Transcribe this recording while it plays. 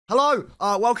Hello,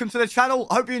 welcome to the channel.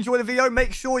 I hope you enjoy the video.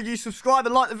 Make sure you subscribe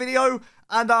and like the video.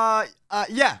 And,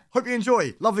 yeah, hope you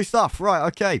enjoy. Lovely stuff. Right,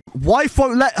 okay. Wife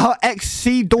won't let her ex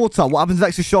see daughter. What happens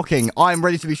next is shocking. I am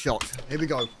ready to be shocked. Here we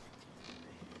go.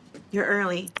 You're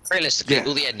early. Realistically,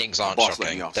 all the endings aren't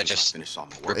shocking. They're just It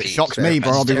shocks me,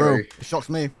 bro. I'll be real. It shocks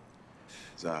me.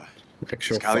 Bro,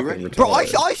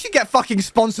 I should get fucking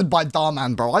sponsored by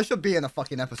Darman, bro. I should be in a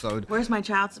fucking episode. Where's my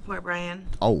child support, Brian?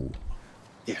 Oh.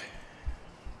 Yeah.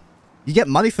 You get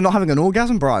money for not having an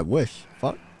orgasm? Bro, I wish.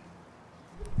 Fuck.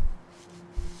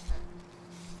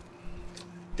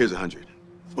 Here's 100.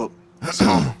 Well, it's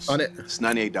almost. It's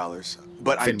 $98.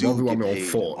 But I do get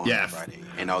paid on Friday.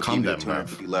 And I'll give you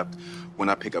 250 left when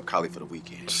I pick up Kylie for the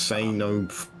weekend. Say no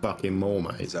fucking more,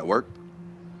 mate. Does that work?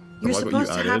 You're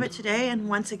supposed to have it today, and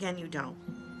once again, you don't.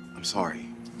 I'm sorry.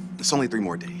 It's only 3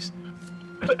 more days.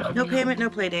 No payment, no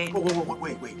play date.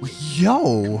 Wait.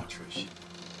 Yo. Trish.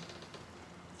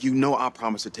 You know I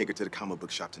promised to take her to the comic book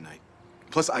shop tonight.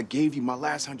 Plus, I gave you my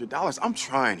last $100. I'm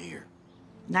trying here.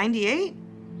 98?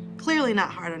 Clearly not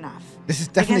hard enough. This is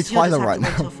definitely Tyler right now.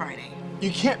 Until Friday.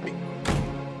 You can't be.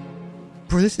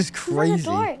 Bro, this is crazy. Who's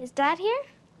on the door? Is Dad here?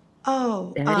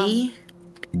 Oh, Daddy?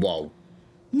 Whoa.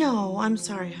 No, I'm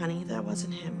sorry, honey. That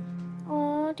wasn't him.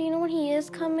 Oh, do you know when he is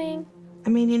coming? I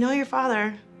mean, you know your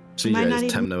father.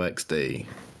 CJ's Temno XD.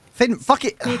 Finn, fuck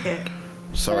it. Take it.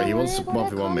 Sorry, he wants to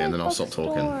 1v1 me and then I'll stop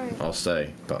talking. I'll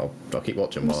stay, but I'll keep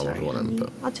watching while I 1v1 him. But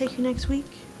I'll take you next week.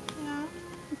 Yeah.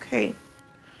 Okay.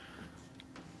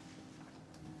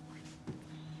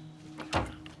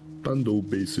 Bundle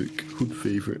basic, hood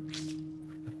favorite.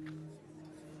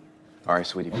 All right,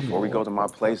 sweetie. Before we go to my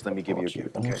place, let me give you a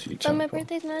gift, okay? But my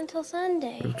birthday's not until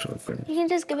Sunday. You can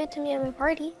just give it to me at my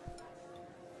party.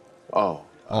 Oh.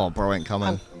 Oh, bro ain't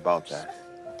coming. About that.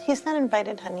 He's not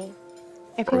invited, honey.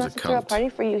 If he wants to throw a party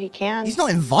for you, he can. He's not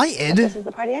invited. This is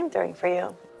the party I'm throwing for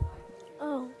you.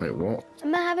 Oh. Wait, what?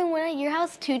 I'm not having one at your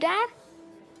house too, Dad?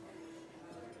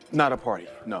 Not a party,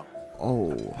 no.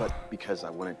 Oh. But because I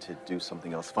wanted to do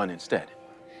something else fun instead.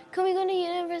 Can we go to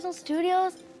Universal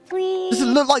Studios, please? Does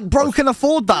it look like bro can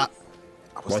afford that?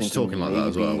 Why is she talking like that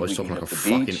as well? Why is she talking like a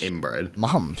fucking inbred?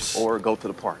 Mums. Or go to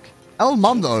the park. Oh,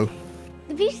 mum though.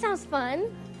 The beach sounds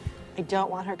fun. I don't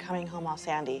want her coming home all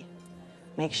sandy.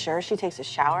 Make sure she takes a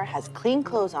shower, has clean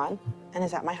clothes on, and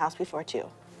is at my house before 2.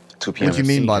 2 p.m. What do you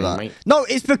mean by that? No,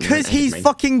 it's because he's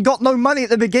fucking got no money at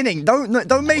the beginning.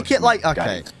 Don't make it like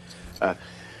okay.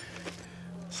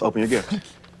 Let's open your gift.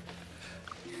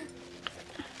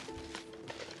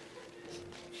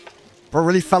 Bro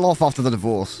really fell off after the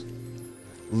divorce.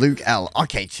 Luke L.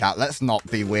 Okay, chat. Let's not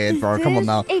be weird, bro. Come on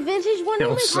now. A vintage Wonder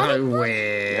Woman. So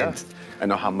weird. Yeah. I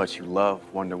know how much you love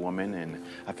Wonder Woman, and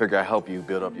I figure I'll help you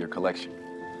build up your collection.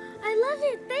 I love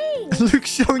it. Thanks.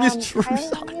 Luke's showing his true I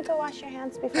side. want you to wash your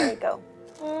hands before we go.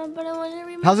 But I want to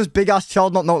remember. How's this big ass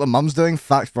child not know what the mum's doing?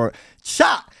 Facts, bro.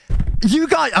 Chat. You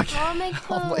guys. Okay. I'll make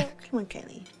clothes. Come on,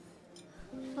 Kaylee.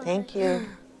 Thank you.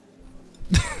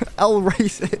 L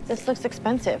race it. This looks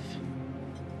expensive.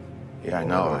 Yeah, I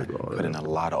know. I put in a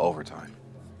lot of overtime.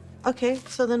 Okay,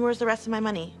 so then where's the rest of my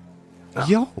money? No.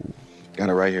 Yo. Got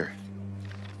it right here.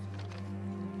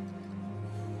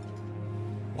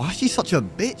 Why is she such a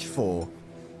bitch for?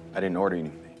 I didn't order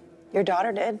anything. Your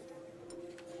daughter did.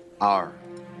 Our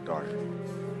daughter.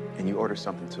 And you ordered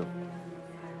something too.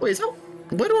 Wait,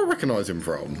 where do I recognize him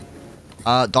from?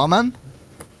 Darman?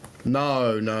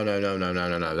 No.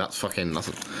 That's fucking.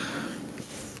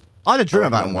 I had a dream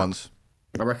about him once.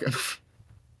 I reckon.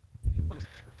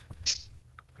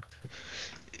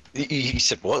 You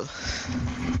said what?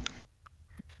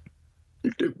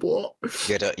 You did what?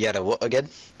 You had a what again?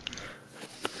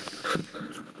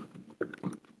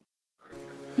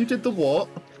 You did the what?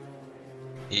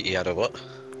 You had a what?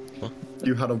 What?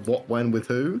 You had a what when with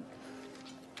who?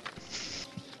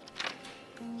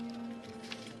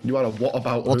 You had a what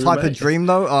about What who, type of mate? dream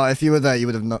though? If you were there, you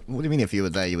would have known. What do you mean if you were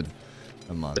there, you would have...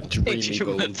 Never mind.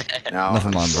 Now,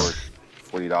 Never mind, bro.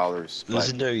 $40.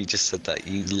 Listen, no, you just said that.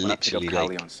 You When I pick up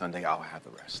literally Kylie on Sunday, I'll have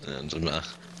the rest. doesn't matter.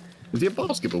 Is he a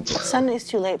basketball player? Sunday's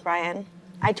too late, Brian.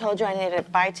 I told you I needed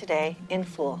it by today, in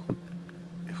full.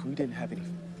 If we didn't have any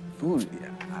food,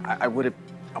 I would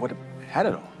have had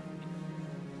it all.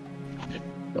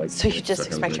 Like, So you just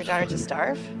expect your daughter to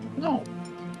starve? No.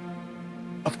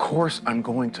 Of course I'm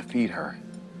going to feed her.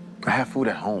 I have food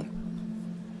at home.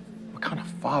 What kind of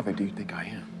father do you think I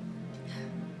am?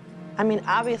 I mean,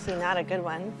 obviously not a good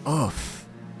one. Oof.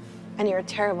 And you're a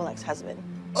terrible ex-husband.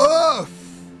 Oof.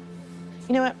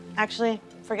 You know what? Actually,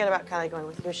 forget about Kylie going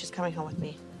with you. She's coming home with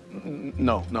me.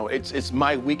 No, it's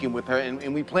my weekend with her,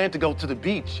 and we plan to go to the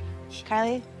beach.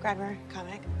 Kylie, grab her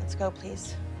comic. Let's go,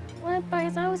 please. What,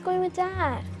 Bryce? I was going with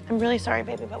Dad. I'm really sorry,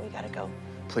 baby, but we gotta go.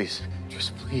 Please,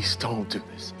 just please don't do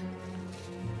this.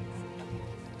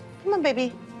 Come on,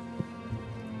 baby.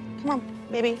 Come on,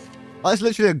 baby. That's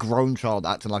literally a grown child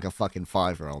acting like a fucking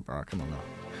 5-year-old, bro. Come on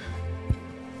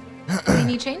now. Do you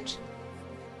need change?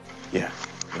 Yeah.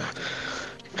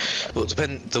 Well,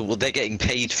 well, they're getting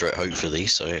paid for it, hopefully,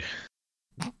 so...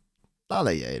 No,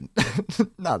 they ain't.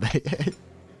 No, they ain't.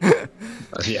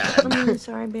 Yeah. I'm really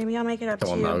sorry, baby. I'll make it up to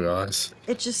you. Come on now, guys.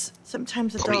 It just,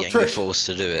 sometimes Probably adults... getting forced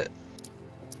to do it.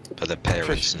 By their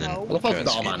parents, and then Well, if I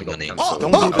parents thought get man the got money. cancelled,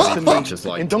 Don't do this to me. just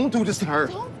like And don't do this to her.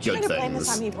 Don't try good to blame this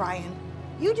things. on me, Brian.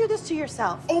 You do this to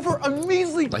yourself. Over a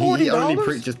measly Like, $40. he only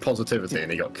preaches positivity and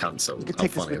he got cancelled. You can How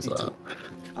take this funny with is you, that? too.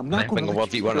 I'm not Bring going a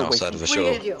to 1v1 outside of a What are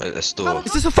you show, gonna do? at a store.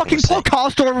 Is this a fucking Obviously.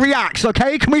 podcast or a reacts,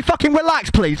 okay? Can we fucking relax,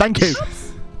 please? Thank you.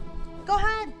 Go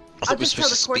ahead. I I'll thought we were just tell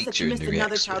the supposed to court speak that you during missed the another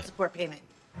reacts, child but- support payment.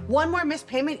 One more missed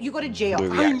payment, you go to jail. We're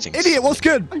reacting. Idiot, what's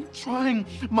good? I'm trying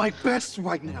my best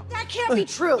right now. That can't be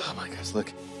true. Oh my gosh,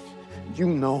 look. You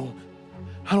know,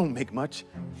 I don't make much,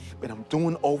 but I'm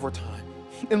doing overtime.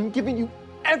 And I'm giving you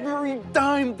every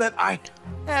dime that I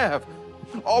have.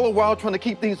 All the while trying to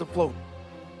keep things afloat.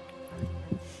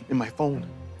 And my phone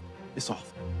is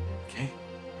off, okay?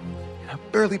 And I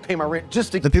barely pay my rent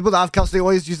just to The people that have custody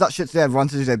always use that shit to their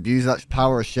advantage. They abuse that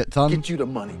power a shit ton. get you the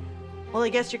money. Well, I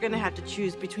guess you're gonna have to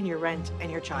choose between your rent and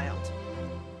your child.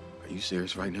 Are you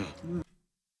serious right now? No.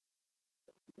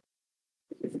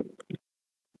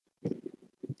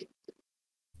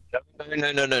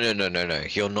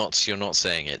 You're not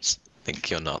saying it. I think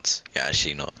you're not. You're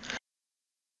actually not.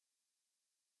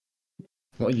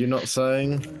 What are you not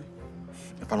saying?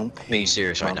 If I don't pay, Are you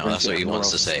serious right now? That's what he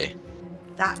wants to say.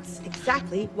 That's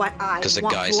exactly what I Because the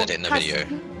want guy full said it in the video.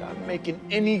 custody. Not making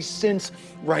any sense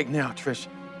right now, Trish.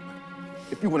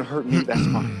 If you want to hurt me, that's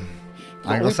fine. The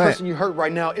I ain't only gonna say person you hurt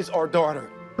right now is our daughter.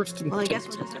 Well, I guess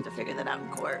we'll just have to figure that out in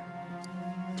court.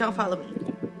 Don't follow me.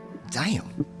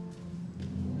 Damn.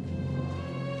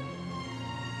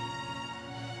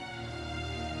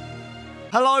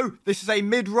 Hello, this is a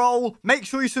mid-roll. Make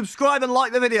sure you subscribe and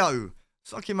like the video.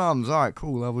 Suck your mums. All right,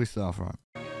 cool, lovely stuff, right.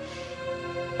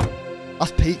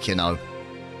 That's peak, you know.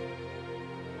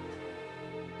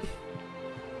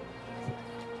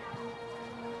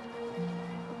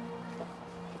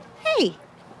 Hey,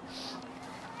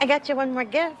 I got you one more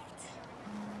gift.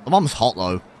 My mum's hot,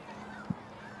 though.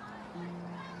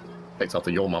 Picked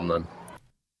after your mum then.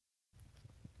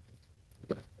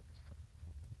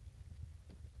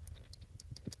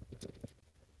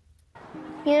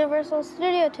 Universal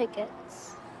Studio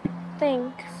tickets.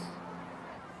 Thanks.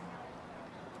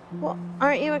 Well,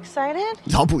 aren't you excited?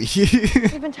 W.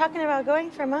 You've been talking about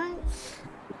going for months.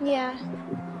 Yeah,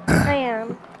 I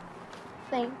am.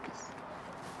 Thanks.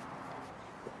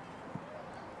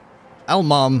 L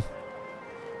mum.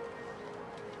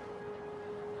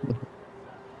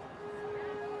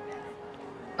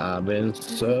 I've been I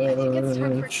think it's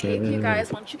time for cake, searching. you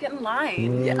guys. Why don't you get in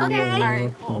line? Yeah. Okay. All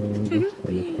right.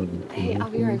 Cool. Hey, I'll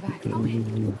be right back. Okay.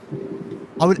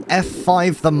 I would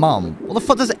F5 the mum. What the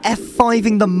fuck does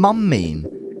F5ing the mum mean?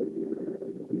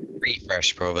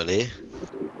 Refresh, probably.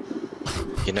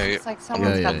 You know, It's like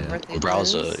someone's yeah, got yeah. birthday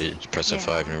browser, blues. it press Yeah.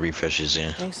 F5 and it refreshes,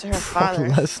 yeah. Thanks to her father.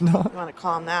 Let's not. You want to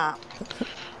call him that?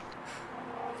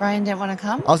 Brian didn't want to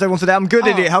come? How's everyone today? I'm good,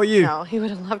 idiot. How are you? No, he would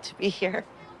have loved to be here.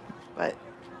 But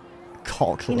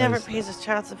Cock. he never lace. pays his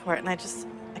child support, and I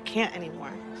can't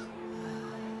anymore.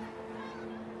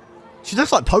 She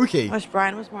looks like Pokey. I wish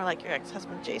Brian was more like your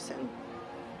ex-husband, Jason.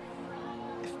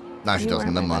 No, she You doesn't.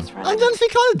 weren't Never my mind. best friend. I don't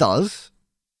think she kind of does.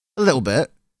 A little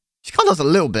bit. She kind of does a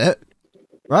little bit.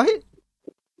 Right?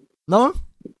 No?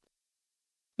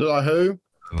 Look like who?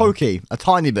 Pokey. A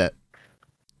tiny bit.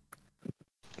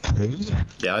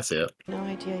 Yeah, I see it. No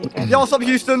idea, you guys. Yo, what's up,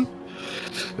 Houston?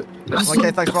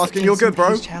 Okay, thanks for asking. You're good, bro.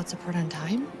 Pays child support on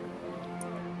time?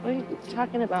 What are you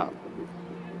talking about?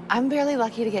 I'm barely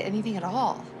lucky to get anything at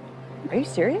all. Are you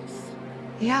serious?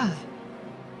 Yeah.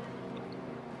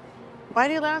 Why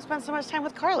do you let him spend so much time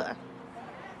with Carla?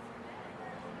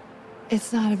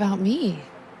 It's not about me.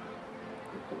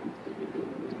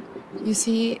 You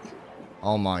see,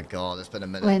 Oh my god, it's been a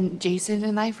minute. when Jason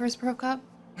and I first broke up,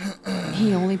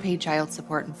 he only paid child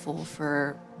support in full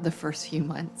for the first few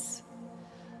months.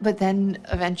 But then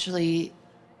eventually,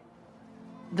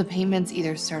 the payments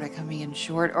either started coming in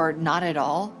short or not at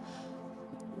all.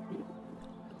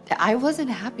 I wasn't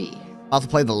happy. About to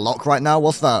play the lock right now?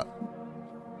 What's that?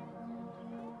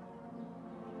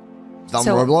 Is that on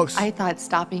So Roblox? I thought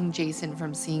stopping Jason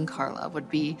from seeing Carla would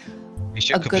be You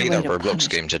should a good complete way that to Roblox punish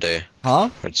game today. Huh?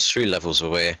 It's 3 levels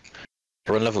away.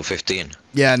 We're on level 15.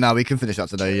 Yeah, no, we can finish that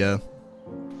today, yeah.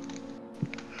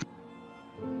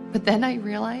 But then I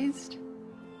realized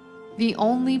the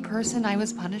only person I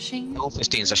was punishing Level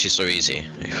 15 is actually so easy.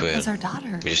 If was our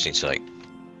daughter. we just need to, like,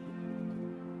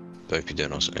 both be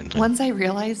doing something. Once I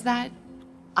realized that,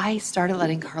 I started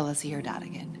letting Carla see her dad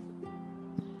again.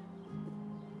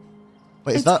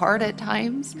 Wait, is It's that... hard at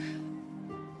times,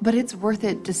 but it's worth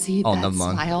it to see Oh, that never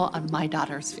mind. smile on my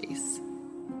daughter's face.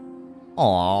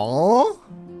 Aww.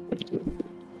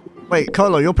 Wait,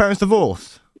 Carlo, your parents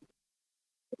divorced?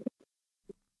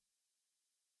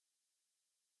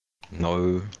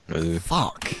 No, no.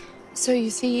 Fuck. So you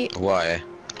see, Why?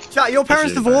 Chat, your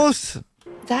parents Actually, divorced?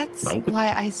 that's No.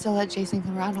 why I still let Jason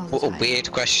come around all the What a time.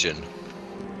 weird question.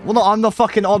 Well, no, I'm the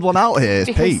fucking odd one out here. It's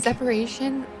Because Pete.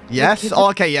 separation. with Yes? kids Oh,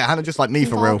 okay, yeah, Hannah just like me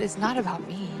for real. involved is not about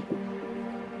me.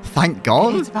 Thank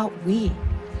God? It's about we.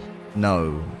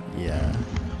 No. Yeah.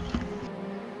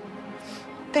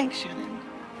 Thanks, Shannon.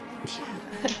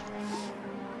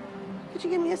 Could you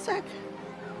give me a sec?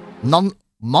 None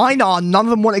of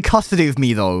them wanted custody of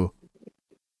me, though.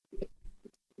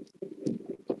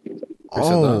 Who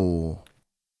said that? Oh.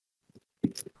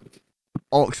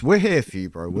 Ox, we're here for you,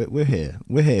 bro. We're here.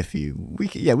 We're here for you. We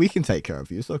can take care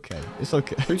of you. It's okay. It's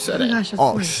okay. Who said Oh my it? gosh, of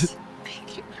Oh, course.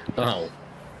 Thank you. Oh.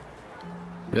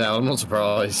 Yeah, I'm not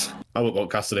surprised. I wouldn't want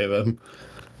custody of him.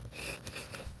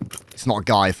 It's not a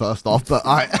guy, first off, but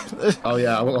I. Oh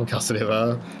yeah, I wouldn't want custody of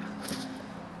her.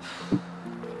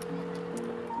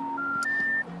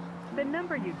 The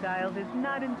number you dialed is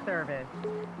not in service.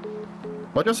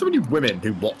 Why do you have so many women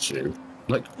who watch you?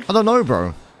 Like, I don't know,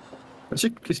 bro.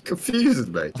 it confuses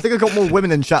me. I think I got more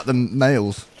women in chat than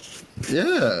males.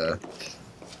 Yeah.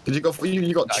 Because you got Is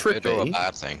that a good or a Trippy,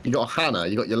 bad thing? you got Hannah,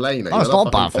 you got Yelena. Oh, you it's got not a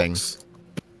that bad fucking thing. Ox.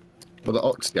 Well, the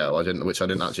Ox girl, which I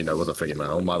didn't actually know was a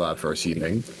female. My bad for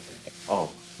assuming.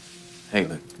 Oh, hey,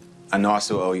 look. I know I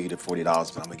still owe you the $40,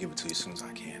 but I'm gonna give it to you as soon as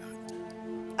I can.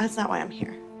 That's not why I'm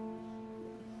here.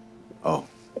 Oh.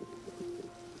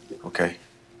 Okay.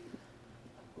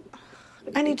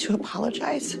 I need to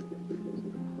apologize.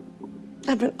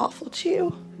 I've been awful to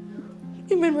you.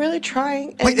 You've been really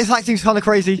trying. And Wait, this acting's kind of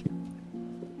crazy.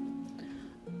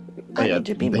 I need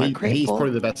to be more He's grateful.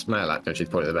 probably the best male actor. She's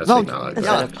probably the best No, female actor. Instead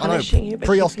Yeah, of I know. punishing you by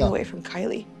Pre-Oscar. keeping away from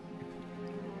Kylie.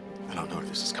 I don't know where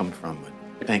this is coming from,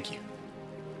 but thank you.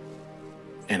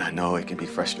 And I know it can be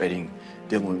frustrating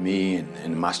dealing with me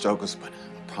and my struggles, but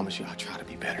I promise you I'll try to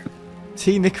be better.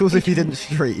 T. Nichols if he didn't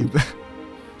stream.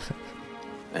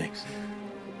 Thanks.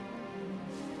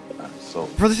 So,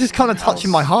 Bro, this is kind of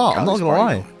touching my heart. I'm not gonna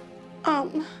lie.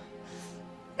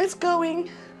 It's going.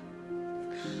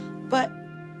 But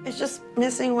it's just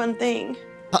missing one thing.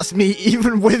 That's me,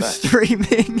 even with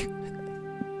streaming.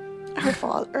 Her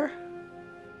father.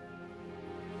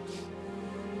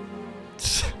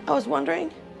 I was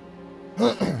wondering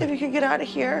if you could get out of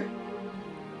here.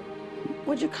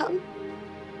 Would you come?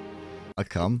 I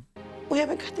come. We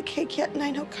haven't cut the cake yet, and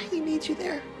I know Kylie needs you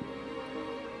there.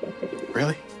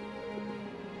 really?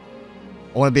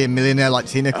 I want to be a millionaire like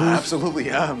T. Nichols. Absolutely.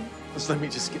 Just let me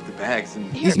just get the bags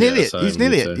and... He's nearly Yeah, it. same, He's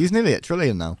nearly me it. too. He's nearly at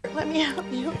trillion now. Let me help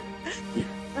you.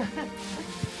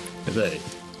 Is he?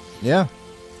 Yeah.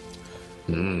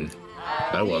 No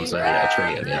one's there yet, a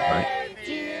trillion yet, right?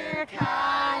 Dear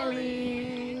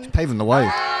Kylie, He's paving the way.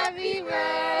 happy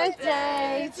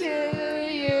birthday to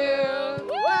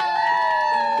you.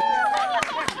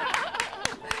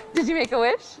 Did you make a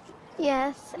wish?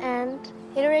 Yes, and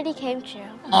it already came true.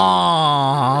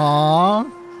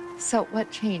 Aww. So what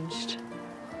changed?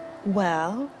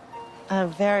 Well, a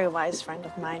very wise friend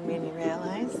of mine made me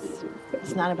realize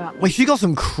it's not about me. Wait, she got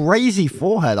some crazy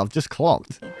forehead. I've just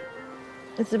clocked.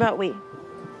 It's about we.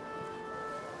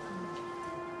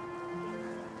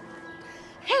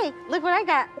 Hey, look what I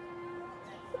got.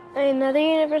 Another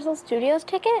Universal Studios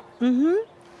ticket? Mm-hmm.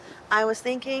 I was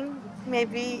thinking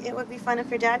maybe it would be fun if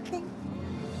your dad came.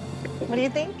 What do you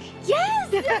think? Yes,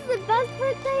 this is the best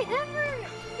birthday ever.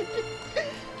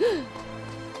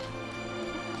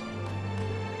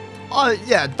 Oh,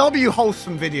 yeah, W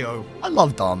wholesome video. I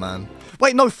love Darman.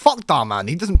 Wait, no, fuck Darman.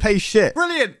 He doesn't pay shit.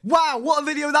 Brilliant. Wow, what a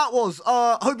video that was.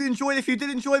 Hope you enjoyed. If you did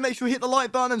enjoy, make sure you hit the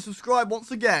like button and subscribe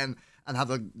once again. And have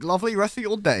a lovely rest of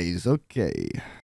your days. Okay.